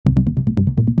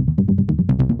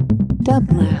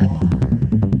Dublab.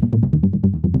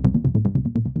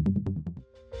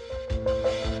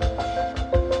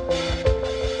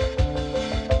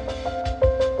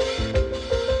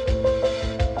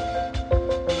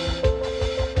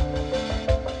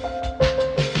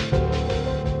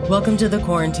 Welcome to the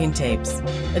Quarantine Tapes,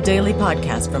 a daily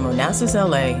podcast from Meiselas,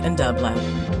 LA and Dublab.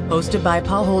 Hosted by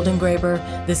Paul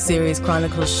Holdengraber, this series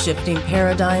chronicles shifting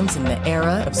paradigms in the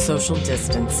era of social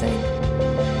distancing.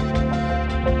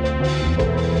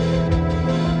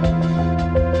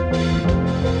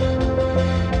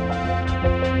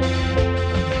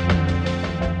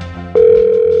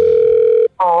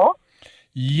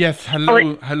 Yes,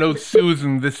 hello,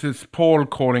 Susan. This is Paul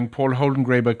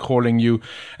Holdengraber calling you,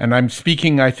 and I'm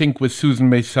speaking, I think, with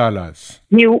Susan Meiselas.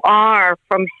 You are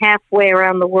from halfway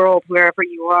around the world, wherever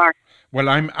you are. Well,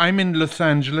 I'm in Los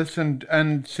Angeles,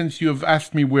 and since you have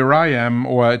asked me where I am,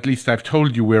 or at least I've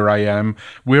told you where I am,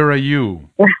 where are you?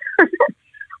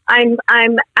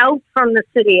 I'm out from the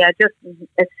city. I just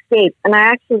escaped, and I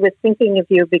actually was thinking of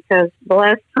you because the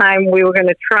last time we were going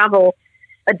to travel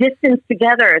a distance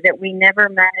together that we never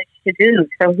managed to do.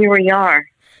 So here we are,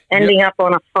 ending up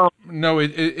on a phone. No,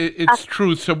 it's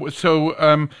true. So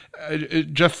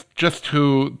just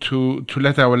to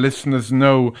let our listeners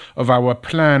know of our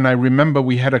plan, I remember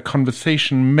we had a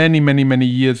conversation many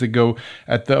years ago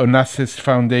at the Onassis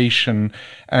Foundation,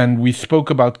 and we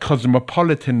spoke about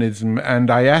cosmopolitanism,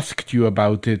 and I asked you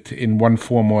about it in one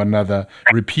form or another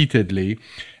repeatedly.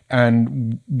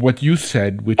 And what you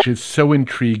said, which is so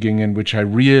intriguing and which I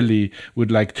really would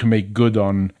like to make good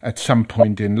on at some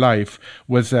point in life,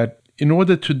 was that in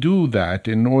order to do that,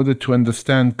 in order to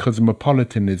understand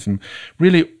cosmopolitanism,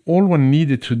 really all one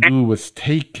needed to do was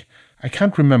take, I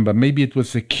can't remember, maybe it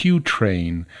was a Q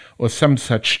train or some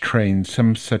such train,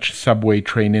 some such subway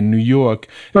train in New York,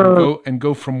 and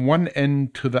go from one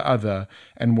end to the other,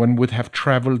 and one would have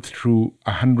traveled through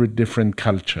 100 different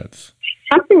cultures.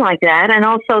 Something like that, and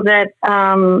also that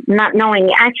not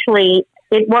knowing, actually,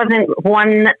 it wasn't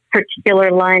one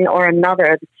particular line or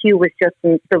another. The queue was just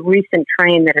the recent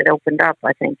train that had opened up,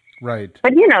 I think. Right.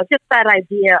 But, just that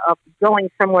idea of going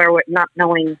somewhere with not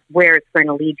knowing where it's going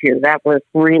to lead you, that was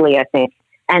really, I think,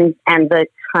 and the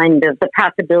kind of the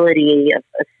possibility of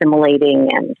assimilating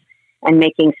and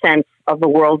making sense of the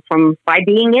world by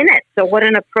being in it. So what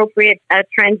an appropriate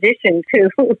transition to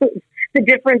the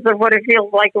difference of what it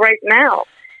feels like right now,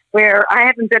 where I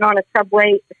haven't been on a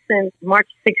subway since March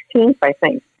 16th, I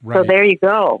think. Right. So there you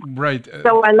go. Right.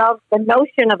 So I love the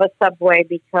notion of a subway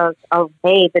because of,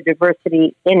 the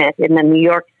diversity in it. And the New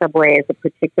York subway is a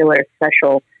particular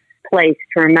special place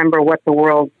to remember what the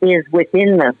world is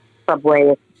within the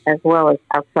subway as well as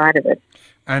outside of it.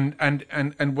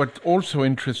 And what also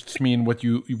interests me in what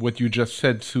you just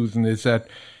said, Susan, is that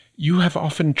you have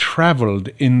often traveled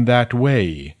in that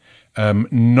way.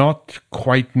 Not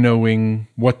quite knowing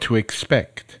what to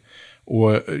expect,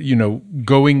 or,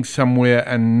 going somewhere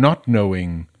and not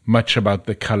knowing much about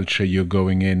the culture you're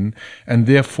going in, and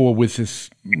therefore with this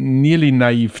nearly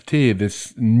naivete,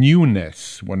 this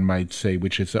newness, one might say,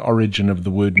 which is the origin of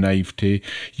the word naivete,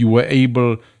 you were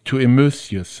able to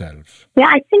immerse yourself. Yeah,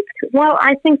 I think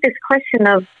this question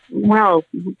of,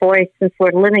 since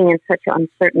we're living in such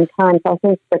uncertain times, I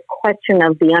think the question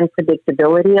of the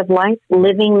unpredictability of life,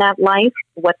 living that life,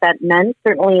 what that meant,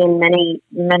 certainly in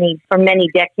for many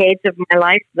decades of my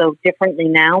life, though differently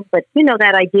now. But,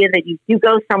 that idea that you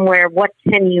go somewhere, what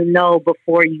can you know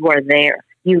before you are there?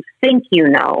 You think you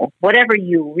know. Whatever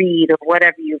you read or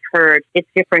whatever you've heard, it's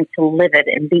different to live it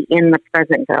and be in the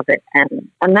present of it.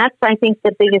 And that's, I think,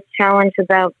 the biggest challenge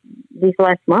about these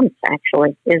last months,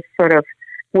 actually, is sort of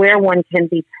where one can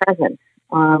be present.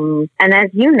 And as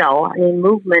you know,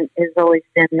 movement has always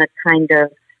been the kind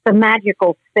of the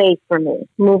magical space for me.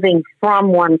 Moving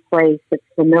from one place that's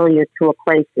familiar to a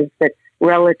place that's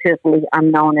relatively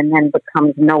unknown and then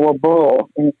becomes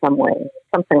knowable in some way,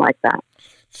 something like that.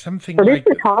 Something so like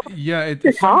this is hard. Yeah,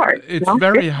 it's hard. It's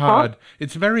very hard.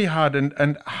 It's very hard.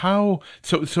 And how?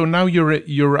 So now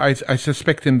you're I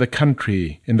suspect in the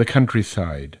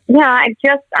countryside. Yeah,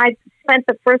 I spent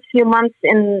the first few months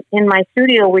in my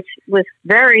studio, which was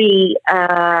very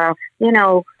how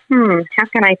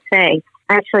can I say?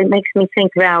 Actually, it makes me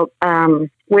think about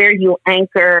where you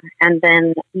anchor and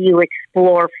then you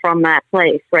explore from that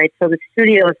place, right? So the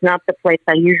studio is not the place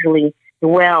I usually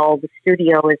dwell. The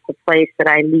studio is the place that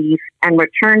I leave and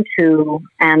return to,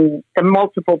 and the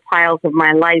multiple piles of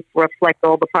my life reflect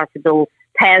all the possible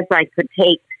paths I could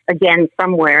take again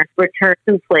somewhere, return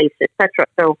to place, etc.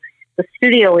 So the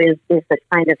studio is the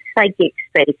kind of psychic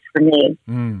space for me.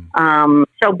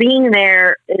 So being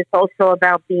there is also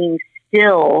about being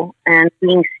still, and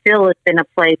being still has been a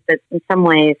place that in some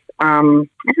ways, I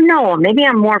don't know, maybe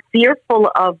I'm more fearful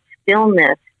of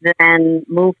stillness than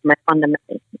movement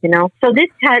fundamentally, you know? So this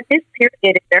period is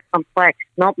very complex,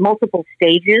 multiple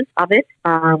stages of it,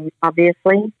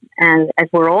 obviously, and as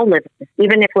we're all living,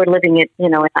 even if we're living it, you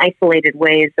know, in isolated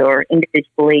ways or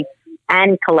individually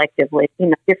and collectively, you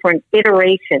know, different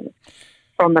iterations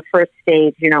from the first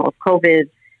stage, you know, of COVID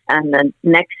and the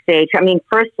next stage. I mean,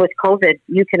 first with COVID,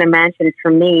 you can imagine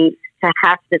for me to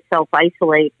have to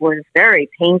self-isolate was very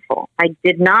painful. I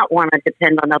did not want to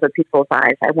depend on other people's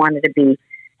eyes. I wanted to be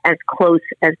as close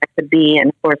as I could be, and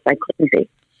of course I couldn't be.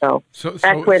 So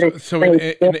that's where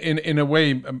in a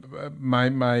way,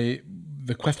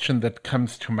 the question that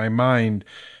comes to my mind,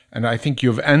 and I think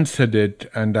you've answered it,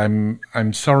 and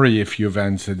I'm sorry if you've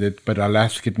answered it, but I'll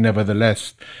ask it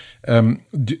nevertheless.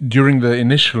 During the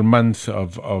initial months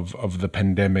of the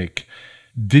pandemic,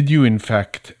 did you in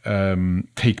fact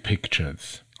take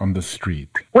pictures on the street?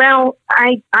 Well,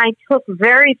 I took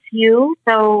very few.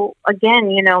 So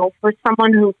again, you know, for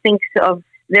someone who thinks of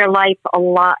their life a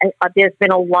lot, there's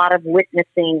been a lot of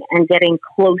witnessing and getting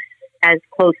close as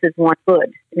one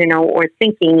could, you know, or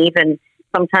thinking even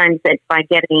sometimes that by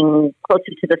getting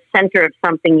closer to the center of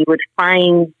something, you would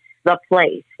find the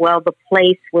place. Well, the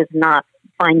place was not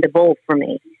findable for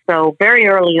me. So very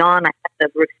early on, I had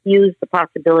to refuse the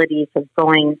possibilities of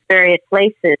going various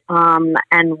places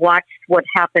and watched what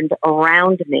happened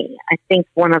around me. I think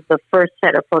one of the first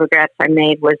set of photographs I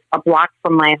made was a block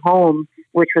from my home,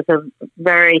 which was a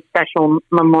very special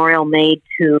memorial made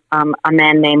to a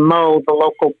man named Mo, the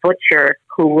local butcher,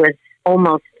 who was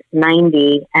almost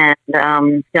 90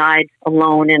 and died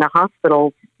alone in a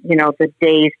hospital, you know, the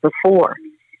days before.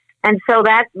 And so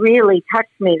that really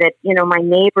touched me that, you know, my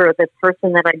neighbor, the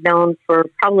person that I'd known for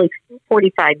probably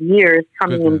 45 years,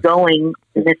 coming and going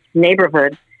in this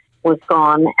neighborhood, was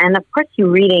gone. And of course, you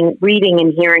reading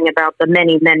and hearing about the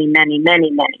many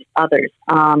others.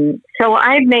 So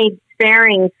I made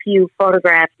sparing few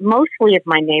photographs, mostly of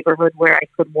my neighborhood where I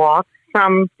could walk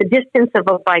from the distance of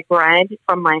a bike ride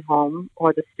from my home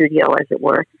or the studio, as it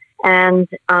were. And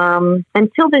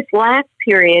until this last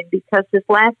period, because this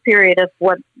last period of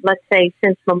what, let's say,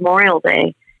 since Memorial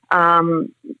Day, the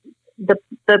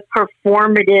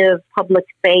performative public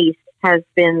space has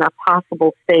been a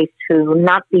possible space to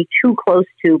not be too close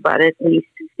to, but at least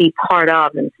be part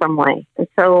of in some way. And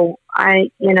so I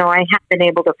have been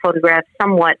able to photograph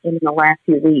somewhat in the last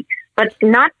few weeks, but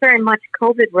not very much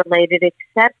COVID related,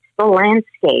 except the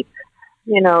landscape.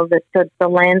 You know, the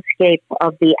landscape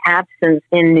of the absence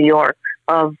in New York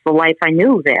of the life I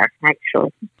knew there,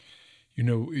 actually. You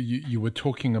know, you were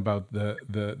talking about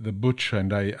the butcher,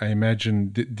 and I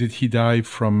imagine, did he die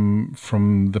from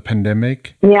the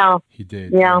pandemic? Yeah. He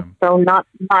did. Yeah. So not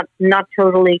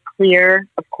totally clear,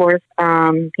 of course.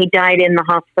 He died in the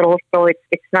hospital, so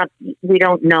it's not, we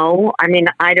don't know. I mean,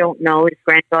 I don't know. His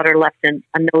granddaughter left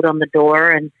a note on the door,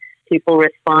 and people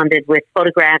responded with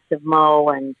photographs of Mo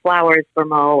and flowers for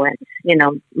Mo, and, you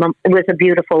know, it was a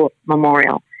beautiful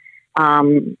memorial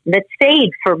that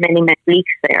stayed for many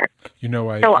weeks there. You know,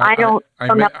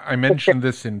 I mentioned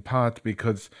this in part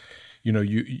because, you know,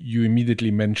 you immediately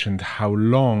mentioned how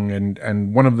long,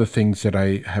 and one of the things that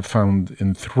I have found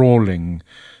enthralling,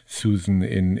 Susan,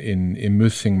 in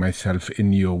immersing myself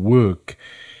in your work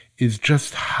is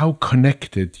just how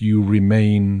connected you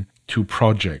remain to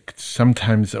projects,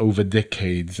 sometimes over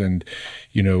decades, and,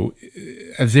 you know,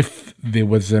 as if there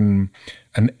was an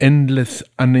endless,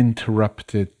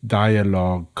 uninterrupted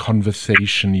dialogue,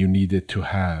 conversation you needed to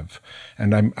have.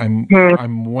 And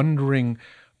I'm wondering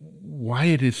why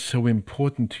it is so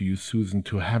important to you, Susan,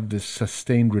 to have this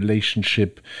sustained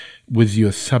relationship with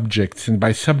your subjects. And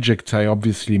by subjects, I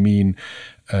obviously mean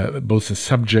both the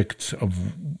subjects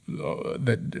of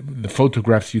the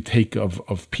photographs you take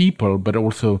of people, but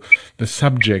also the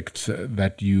subjects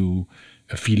that you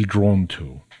feel drawn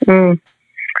to.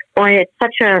 Boy, it's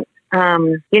such a,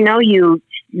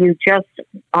 you just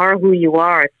are who you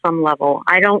are at some level.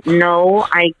 I don't know.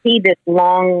 I see this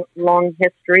long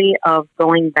history of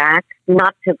going back,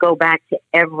 not to go back to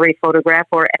every photograph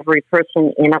or every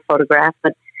person in a photograph,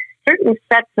 but certain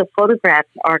sets of photographs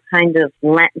are kind of,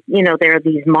 you know, there are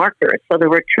these markers. So the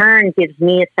return gives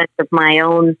me a sense of my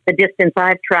own, the distance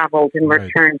I've traveled in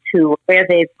return to where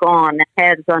they've gone,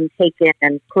 heads untaken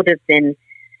and could have been.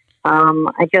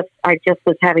 I just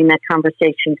was having that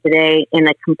conversation today in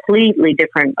a completely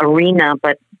different arena,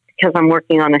 but because I'm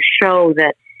working on a show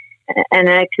that an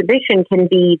exhibition can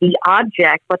be the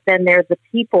object, but then there's the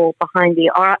people behind the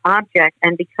object.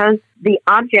 And because the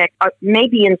object may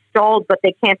be installed, but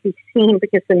they can't be seen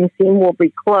because the museum will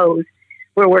be closed,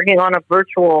 we're working on a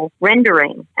virtual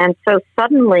rendering. And so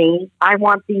suddenly I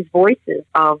want these voices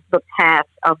of the past,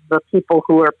 of the people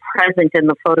who are present in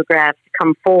the photographs to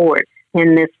come forward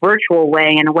in this virtual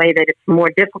way, in a way that it's more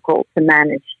difficult to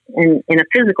manage in a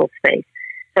physical space.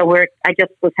 So I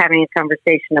just was having a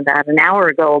conversation about an hour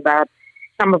ago about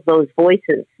some of those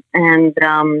voices, and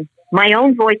my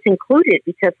own voice included,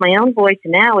 because my own voice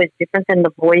now is different than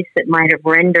the voice that might have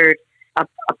rendered a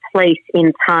place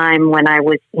in time when I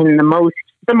was in the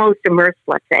most immersed,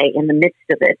 let's say, in the midst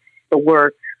of it, the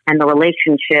work and the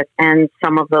relationship, and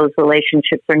some of those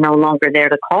relationships are no longer there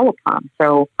to call upon.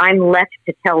 So I'm left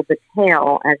to tell the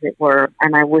tale, as it were,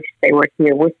 and I wish they were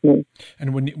here with me.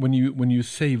 And when you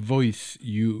say voice,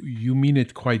 you mean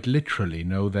it quite literally,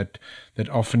 no? That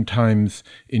oftentimes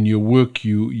in your work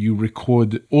you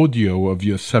record audio of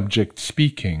your subject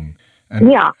speaking. And,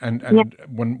 yeah.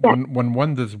 One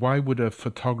wonders, why would a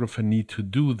photographer need to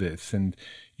do this? And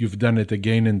you've done it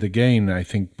again and again, I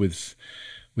think, with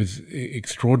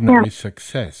extraordinary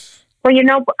success. Well,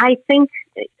 I think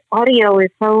audio is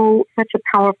such a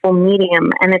powerful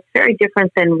medium, and it's very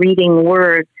different than reading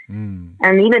words. And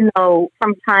even though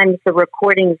sometimes the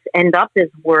recordings end up as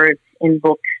words in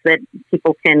books that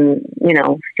people can,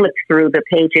 flip through the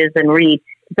pages and read,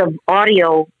 the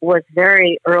audio was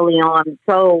very early on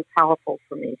so powerful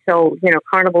for me. So,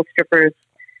 Carnival Strippers,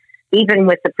 even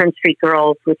with the Prince Street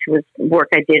Girls, which was work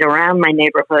I did around my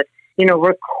neighborhood,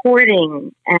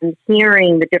 recording and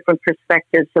hearing the different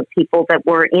perspectives of people that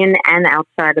were in and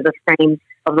outside of the frame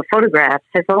of the photographs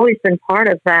has always been part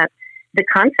of that, the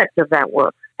concept of that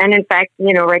work. And in fact,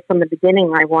 right from the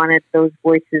beginning, I wanted those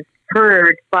voices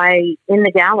heard in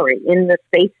the gallery, in the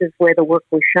spaces where the work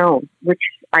was shown, which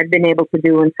I've been able to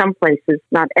do in some places,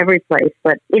 not every place.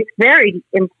 But it's very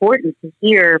important to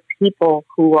hear people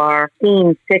who are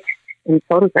seen fixed in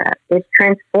photographs. It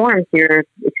transforms your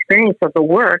experience of the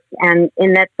work, and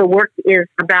in that the work is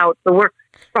about the work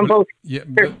from both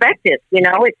perspectives.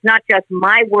 It's not just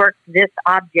my work, this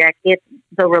object. It's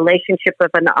the relationship of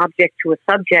an object to a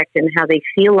subject and how they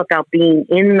feel about being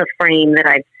in the frame that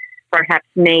I've perhaps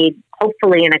made,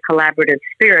 hopefully in a collaborative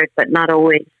spirit, but not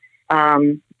always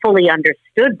fully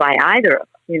understood by either of us.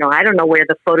 I don't know where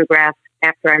the photograph,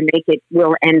 after I make it,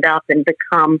 will end up and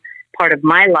become part of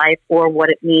my life or what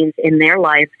it means in their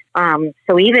life.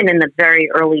 So even in the very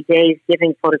early days,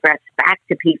 giving photographs back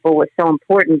to people was so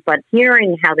important, but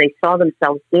hearing how they saw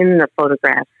themselves in the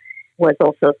photograph was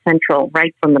also central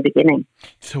right from the beginning.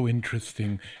 So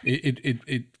interesting.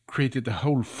 It created a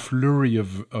whole flurry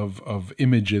of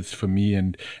images for me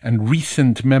and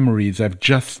recent memories. I've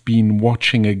just been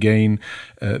watching again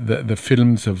the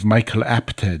films of Michael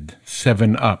Apted,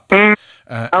 7 Up.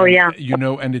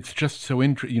 And it's just so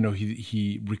interesting.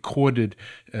 He recorded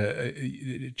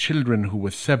children who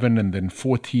were 7 and then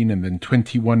 14 and then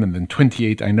 21 and then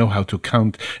 28. I know how to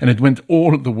count. And it went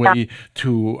all the way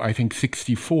to, I think,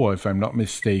 64, if I'm not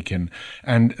mistaken.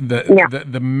 And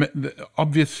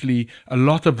obviously, a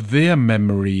lot of their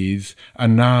memories are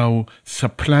now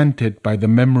supplanted by the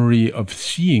memory of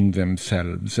seeing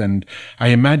themselves. And I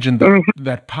imagine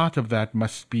that part of that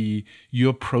must be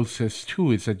your process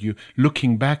too, is that you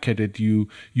looking back at it, you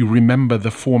remember the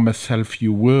former self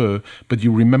you were, but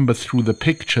you remember through the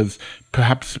pictures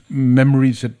perhaps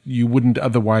memories that you wouldn't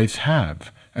otherwise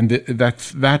have. And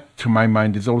that to my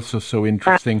mind is also so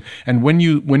interesting. And when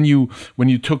you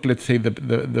took, let's say,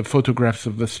 the photographs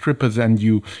of the strippers and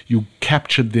you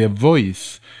captured their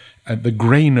voice, the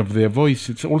grain of their voice,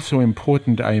 it's also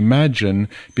important, I imagine,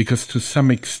 because to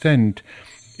some extent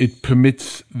it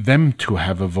permits them to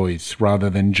have a voice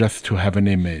rather than just to have an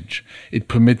image. It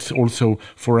permits also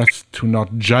for us to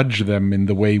not judge them in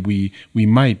the way we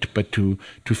might, but to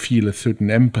feel a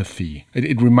certain empathy.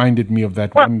 It reminded me of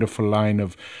that wonderful line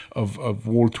of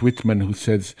Walt Whitman, who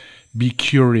says, "Be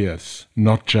curious,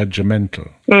 not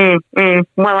judgmental."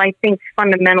 Well, I think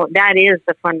that is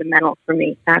the fundamental for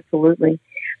me, absolutely.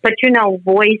 But,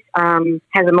 voice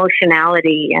has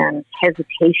emotionality and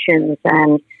hesitations,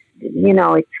 and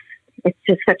it's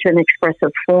just such an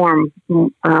expressive form,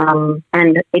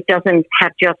 and it doesn't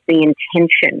have just the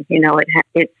intention.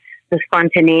 It's the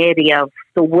spontaneity of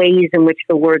the ways in which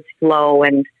the words flow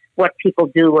and what people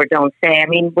do or don't say. I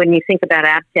mean, when you think about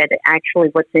Apted, actually,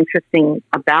 what's interesting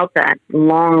about that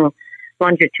long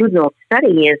longitudinal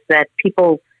study is that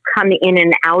people come in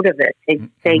and out of it.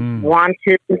 They want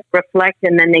to reflect,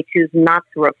 and then they choose not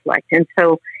to reflect, and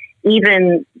so.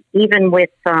 Even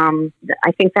with,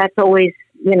 I think that's always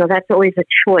a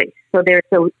choice. So there's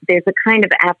a kind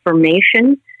of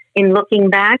affirmation in looking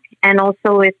back, and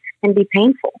also it can be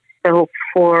painful. So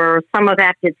for some of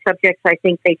Apted subjects, I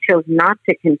think they chose not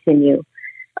to continue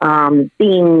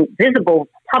being visible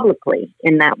publicly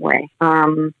in that way.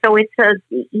 So it's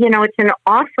it's an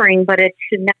offering, but it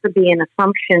should never be an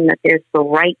assumption that there's the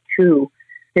right to.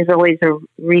 There's always a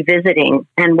revisiting,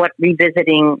 and what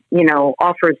revisiting,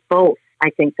 offers both. I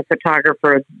think the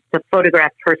photographer, the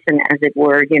photograph person, as it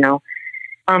were,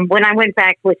 when I went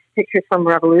back with Pictures from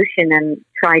Revolution and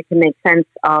tried to make sense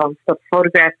of the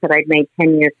photographs that I'd made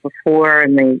 10 years before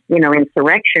and the,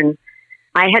 insurrection,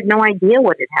 I had no idea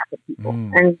what had happened to people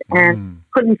and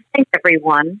couldn't thank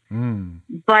everyone.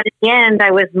 But in the end,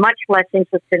 I was much less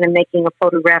interested in making a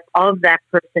photograph of that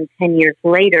person 10 years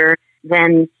later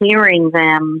than hearing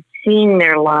them, seeing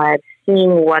their lives,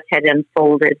 seeing what had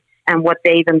unfolded and what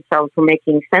they themselves were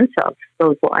making sense of,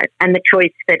 those lives. And the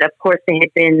choice that, of course, they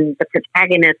had been the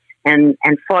protagonists and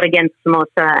fought against Somoza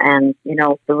and,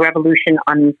 the revolution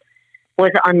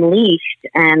was unleashed.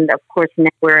 And, of course, now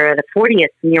we're at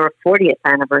near a 40th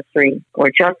anniversary,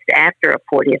 or just after a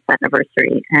 40th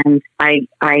anniversary. And I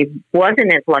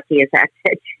wasn't as lucky as that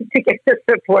to get the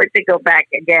support to go back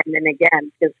again and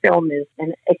again, because film is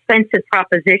an expensive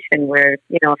proposition where,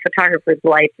 a photographer's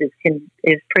life is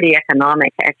pretty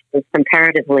economic, actually,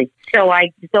 comparatively. So I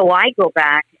go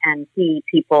back and see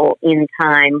people in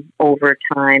time, over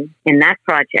time, in that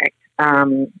project.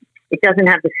 It doesn't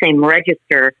have the same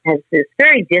register as this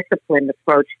very disciplined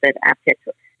approach that Aptet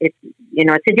took. It's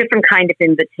a different kind of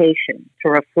invitation to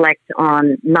reflect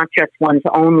on not just one's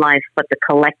own life, but the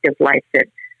collective life that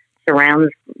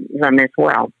surrounds them as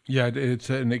well. Yeah, it's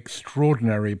an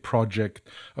extraordinary project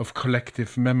of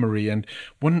collective memory. And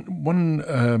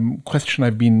one question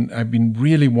I've been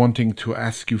really wanting to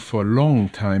ask you for a long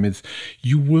time is,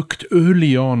 you worked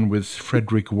early on with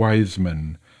Frederick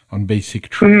Wiseman on basic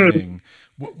training.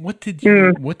 What did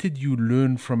you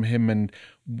learn from him, and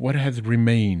what has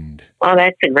remained? Well,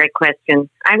 that's a great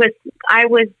question. I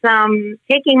was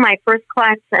taking my first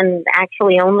class, and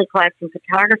actually only class, in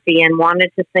photography, and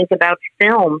wanted to think about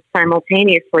film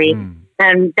simultaneously.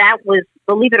 And that was,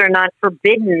 believe it or not,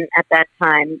 forbidden at that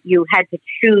time. You had to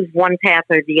choose one path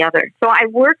or the other. So I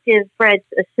worked as Fred's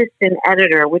assistant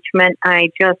editor, which meant I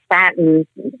just sat and,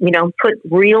 put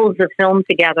reels of film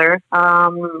together.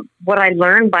 What I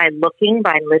learned by looking,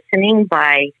 by listening,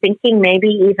 by thinking maybe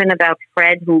even about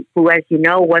Fred, who as you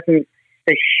know, wasn't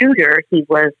the shooter. He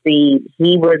was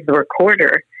the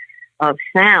recorder of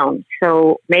sound.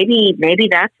 So maybe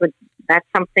that's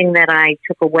something that I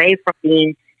took away from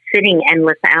being sitting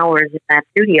endless hours in that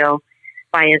studio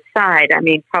by his side. I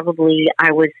mean, probably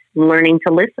I was learning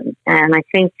to listen. And I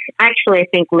think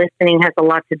listening has a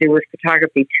lot to do with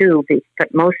photography too,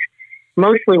 but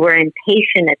mostly we're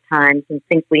impatient at times and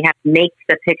think we have to make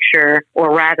the picture,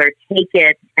 or rather take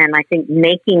it. And I think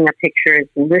making a picture is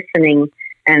listening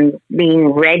and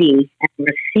being ready and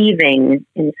receiving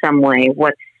in some way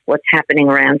what's happening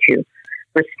around you,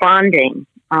 responding.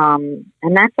 And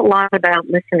that's a lot about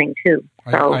listening too.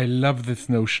 So, I love this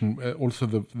notion. Also,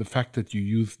 the fact that you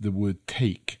use the word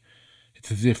take.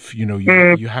 It's as if,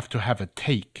 you have to have a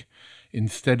take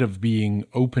instead of being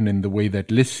open in the way that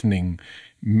listening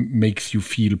makes you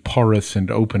feel porous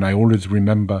and open. I always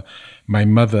remember my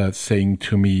mother saying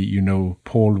to me,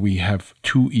 Paul, we have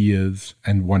 2 ears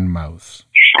and 1 mouth.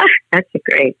 That's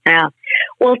great. Yeah.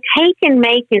 Well, take and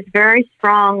make is very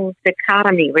strong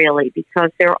dichotomy, really, because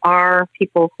there are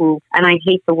people who, and I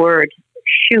hate the word,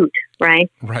 shoot, right?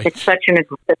 Right. It's such an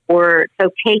aggressive word. So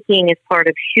taking is part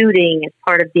of shooting, is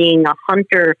part of being a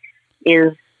hunter,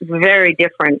 is very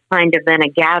different kind of than a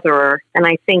gatherer. And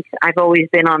I think I've always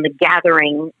been on the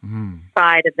gathering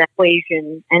side of that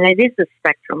equation. And it is a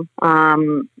spectrum.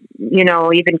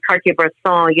 Even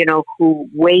Cartier-Bresson, who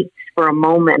waits for a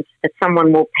moment that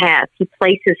someone will pass. He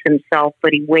places himself,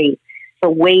 but he waits. So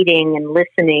waiting and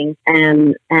listening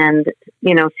and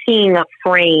seeing a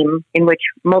frame in which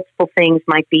multiple things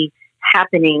might be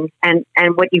happening, and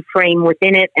what you frame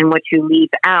within it and what you leave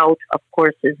out, of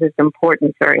course, is as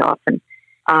important very often.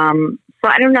 So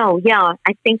I don't know. Yeah,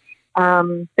 I think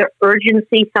the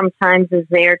urgency sometimes is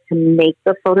there to make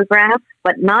the photograph,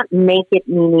 but not make it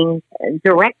meaning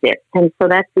direct it. And so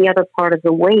that's the other part of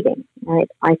the waiting. Right?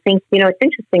 I think, it's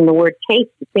interesting, the word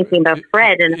take, thinking about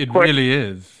Fred. And of course, it really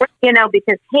is.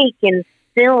 Because take in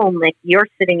film, like you're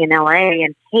sitting in LA,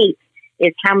 and take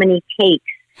is how many takes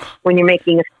when you're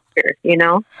making a picture,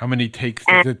 How many takes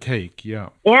does it take? Yeah.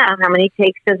 Yeah, how many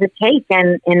takes does it take?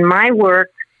 And in my work,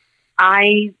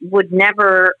 I would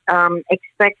never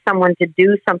expect someone to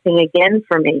do something again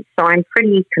for me. So I'm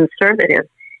pretty conservative.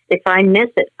 If I miss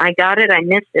it, I got it, I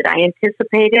missed it. I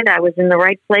anticipated I was in the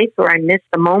right place, or I missed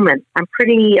the moment. I'm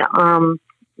pretty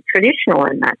traditional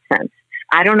in that sense.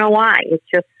 I don't know why. It's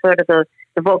just sort of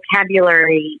the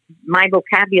vocabulary, my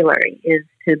vocabulary is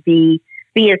to be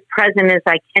as present as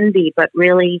I can be, but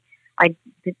really,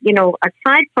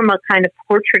 aside from a kind of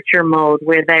portraiture mode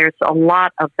where there's a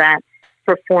lot of that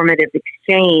performative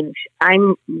exchange,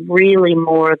 I'm really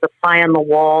more the fly on the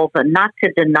wall, but not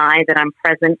to deny that I'm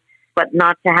present, but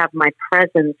not to have my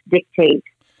presence dictate.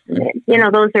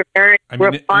 Those are very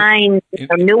refined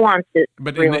nuances.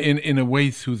 But really. in a way,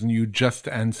 Susan, you just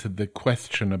answered the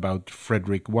question about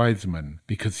Frederick Wiseman,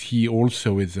 because he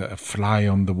also is a fly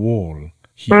on the wall.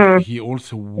 He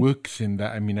also works in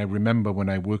that. I mean, I remember when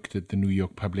I worked at the New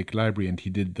York Public Library and he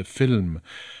did the film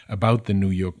about the New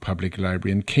York Public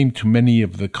Library and came to many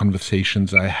of the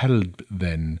conversations I held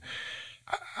then.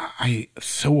 I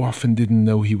so often didn't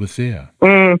know he was there.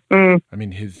 I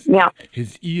mean, his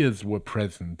ears were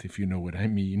present, if you know what I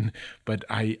mean. But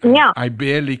I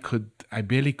barely could.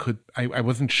 I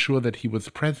wasn't sure that he was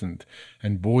present,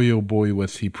 and boy, oh boy,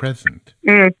 was he present.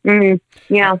 Yeah.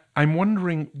 I'm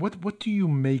wondering, what do you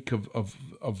make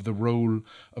of the role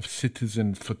of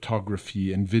citizen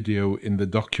photography and video in the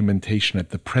documentation at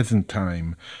the present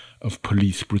time of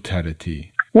police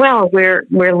brutality? Well, we're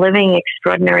living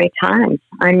extraordinary times.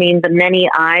 I mean, the many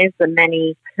eyes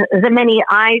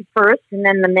first, and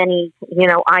then the many,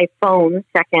 iPhones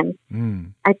second.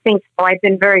 I think I've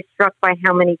been very struck by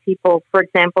how many people, for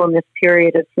example, in this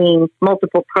period of seeing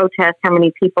multiple protests, how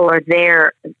many people are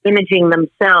there imaging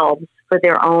themselves for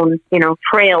their own,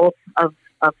 trails of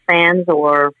fans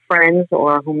or friends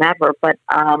or whomever. But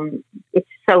it's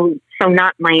so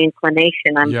not my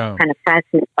inclination. I'm kind of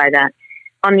fascinated by that.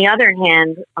 On the other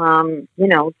hand,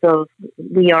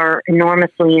 we are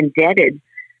enormously indebted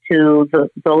to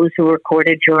those who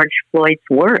recorded George Floyd's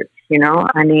words.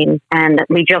 I mean, and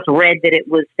we just read that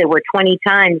there were 20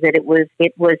 times that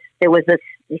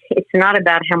it's not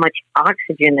about how much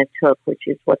oxygen it took, which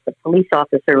is what the police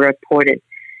officer reported,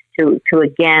 to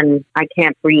again, I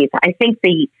can't breathe. I think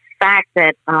the fact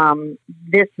that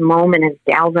this moment has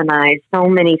galvanized so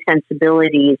many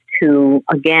sensibilities to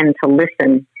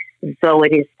listen, though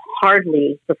it is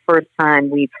hardly the first time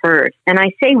we've heard. And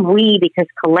I say we because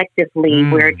collectively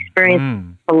we're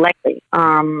experiencing collectively.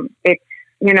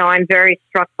 I'm very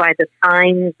struck by the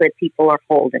signs that people are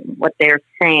holding, what they're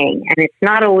saying. And it's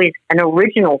not always an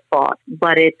original thought,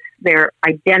 but they're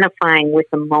identifying with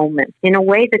the moment in a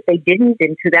way that they didn't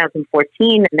in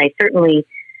 2014. And they certainly,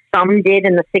 some did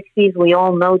in the 60s. We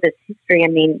all know this history. I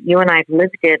mean, you and I have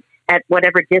lived it at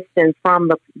whatever distance from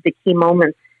the key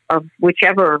moments of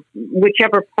whichever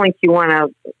point you want to,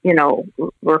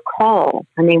 recall.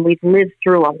 I mean, we've lived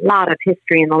through a lot of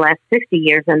history in the last 50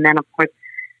 years, and then, of course,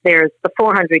 there's the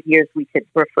 400 years we could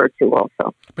refer to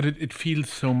also. But it feels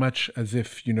so much as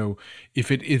if, if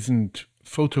it isn't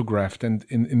photographed and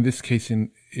in this case,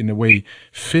 in a way,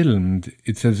 filmed,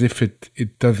 it's as if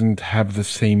it doesn't have the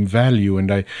same value.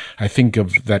 And I think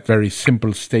of that very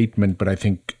simple statement, but I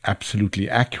think absolutely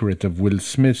accurate, of Will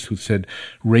Smith, who said,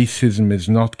 racism is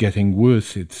not getting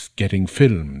worse, it's getting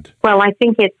filmed. Well, I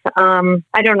think it's,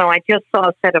 I don't know, I just saw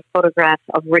a set of photographs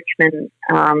of Richmond,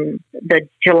 the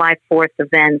July 4th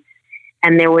event,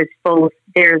 and there was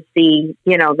there's the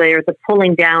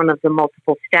pulling down of the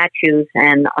multiple statues,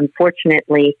 and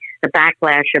unfortunately, the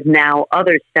backlash of now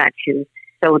other statues.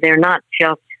 So they're not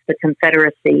just the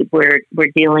Confederacy. We're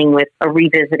dealing with a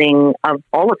revisiting of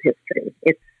all of history.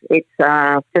 It's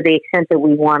to the extent that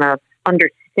we want to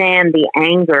understand the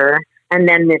anger, and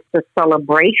then it's the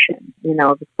celebration.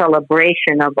 The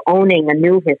celebration of owning a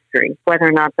new history. Whether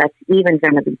or not that's even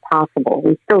going to be possible,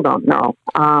 we still don't know.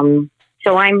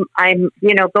 So I'm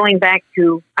going back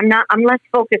to, I'm less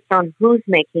focused on who's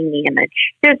making the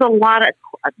image.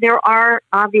 There are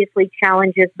obviously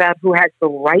challenges about who has the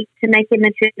right to make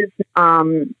images.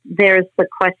 There's the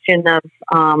question of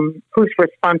whose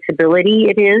responsibility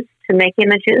it is to make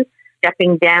images,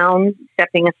 stepping down,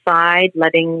 stepping aside,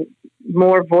 letting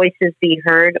more voices be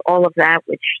heard, all of that,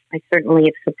 which I certainly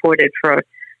have supported for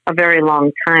a very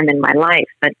long time in my life.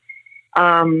 But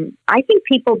I think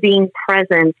people being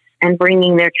present and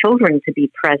bringing their children to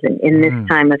be present in this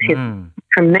time of history is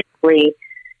tremendously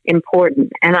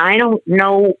important. And I don't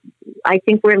know, I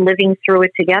think we're living through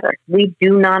it together. We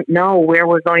do not know where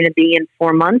we're going to be in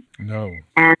 4 months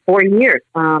and 4 years.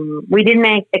 We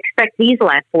didn't expect these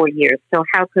last 4 years, so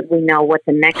how could we know what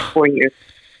the next 4 years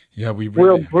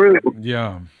will brew?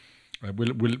 Yeah.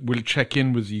 We'll check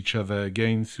in with each other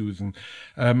again, Susan.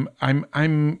 I'm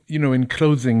in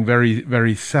closing, very,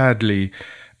 very sadly,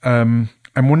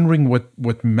 I'm wondering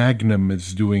what Magnum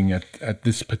is doing at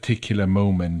this particular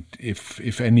moment,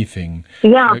 if anything,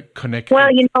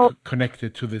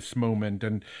 connected to this moment,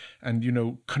 and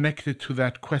connected to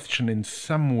that question in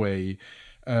some way.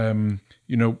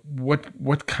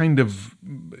 What kind of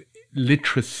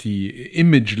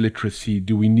image literacy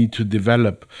do we need to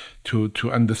develop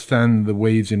to understand the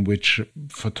ways in which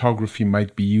photography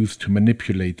might be used to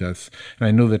manipulate us? And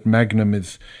I know that Magnum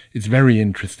is very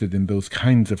interested in those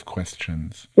kinds of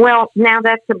questions. Well, now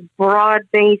that's a broad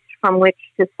base from which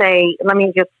to say, let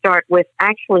me just start with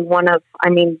actually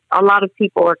a lot of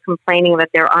people are complaining about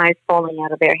their eyes falling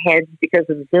out of their heads because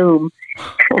of Zoom.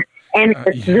 And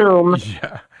Zoom.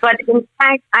 Yeah. But in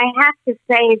fact, I have to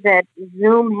say that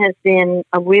Zoom has been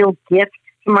a real gift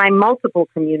to my multiple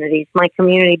communities, my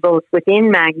community both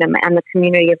within Magnum and the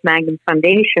community of Magnum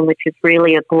Foundation, which is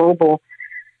really a global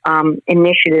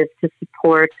initiative to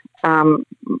support,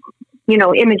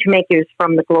 image makers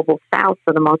from the global South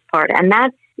for the most part. And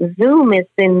that Zoom has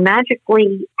been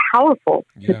magically powerful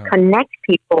to connect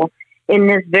people in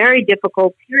this very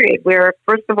difficult period where,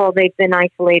 first of all, they've been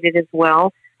isolated as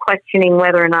well, questioning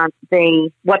whether or not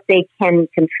what they can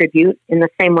contribute in the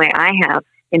same way I have,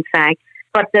 in fact.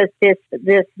 But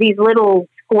these little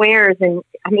squares, and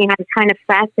I'm kind of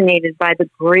fascinated by the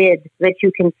grid that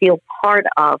you can feel part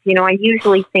of. I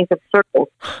usually think of circles,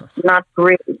 not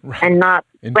grids, and not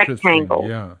rectangles.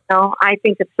 Yeah. I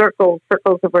think of circles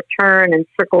of return and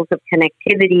circles of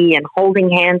connectivity and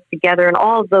holding hands together and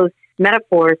all of those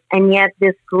metaphors, and yet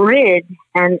this grid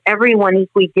and everyone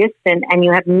equidistant, and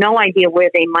you have no idea where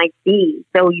they might be.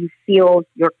 So you feel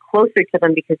you're closer to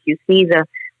them because you see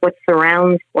what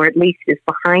surrounds, or at least is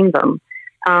behind them.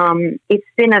 It's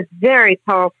been a very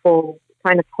powerful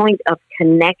kind of point of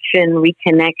connection,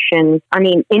 reconnection,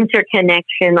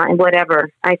 interconnection, and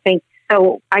whatever. I think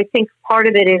part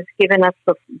of it is given us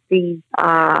the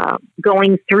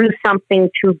going through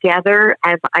something together,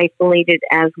 as isolated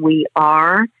as we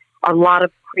are. A lot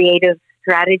of creative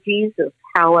strategies of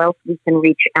how else we can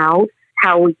reach out,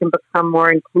 how we can become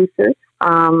more inclusive.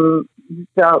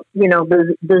 The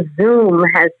Zoom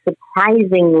has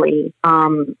surprisingly,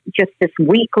 just this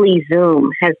weekly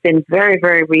Zoom has been very,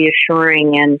 very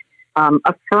reassuring and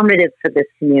affirmative for this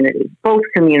community. Both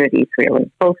communities.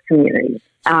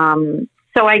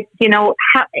 So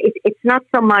it's not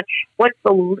so much what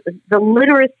the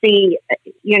literacy,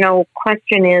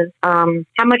 question is, how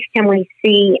much can we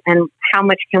see and how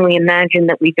much can we imagine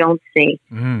that we don't see,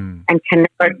 and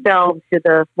connect ourselves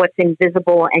to what's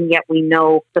invisible, and yet we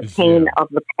know the pain of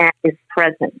the past is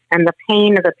present, and the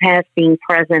pain of the past being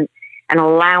present, and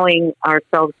allowing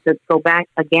ourselves to go back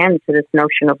again to this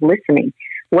notion of listening,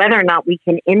 whether or not we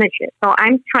can image it. So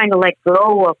I'm trying to let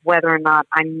go of whether or not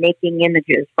I'm making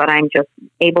images, but I'm just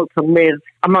able to live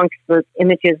amongst the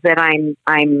images that I'm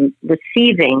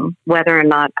receiving, whether or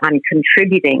not I'm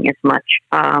contributing as much.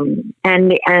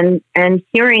 And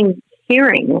hearing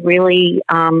really,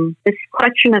 this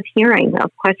question of hearing, a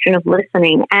question of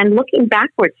listening, and looking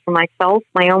backwards for myself,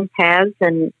 my own paths,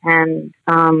 and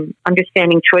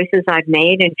understanding choices I've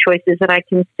made and choices that I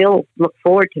can still look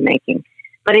forward to making.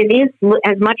 But it is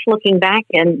as much looking back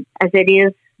as it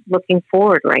is looking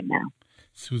forward right now.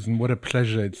 Susan, what a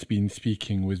pleasure it's been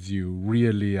speaking with you.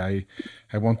 Really, I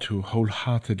want to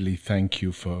wholeheartedly thank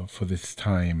you for this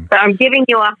time. But I'm giving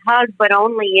you a hug, but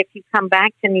only if you come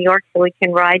back to New York so we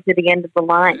can ride to the end of the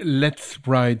line. Let's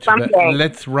ride to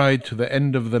the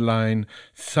end of the line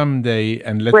someday,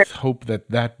 and let's hope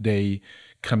that day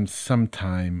comes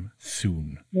sometime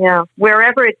soon. Yeah,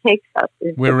 wherever it takes us.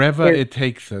 It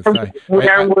takes us.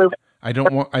 I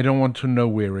don't want to know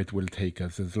where it will take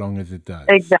us, as long as it does.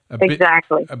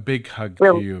 Exactly. A big hug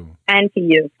to you. And to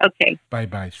you. Okay.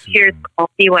 Bye-bye, Susan. Cheers.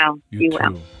 Be well. You too.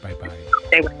 Well. Bye-bye.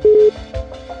 Stay well.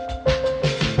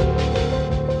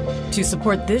 To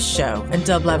support this show and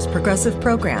Dublab's progressive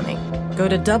programming, go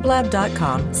to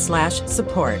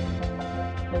dublab.com/support.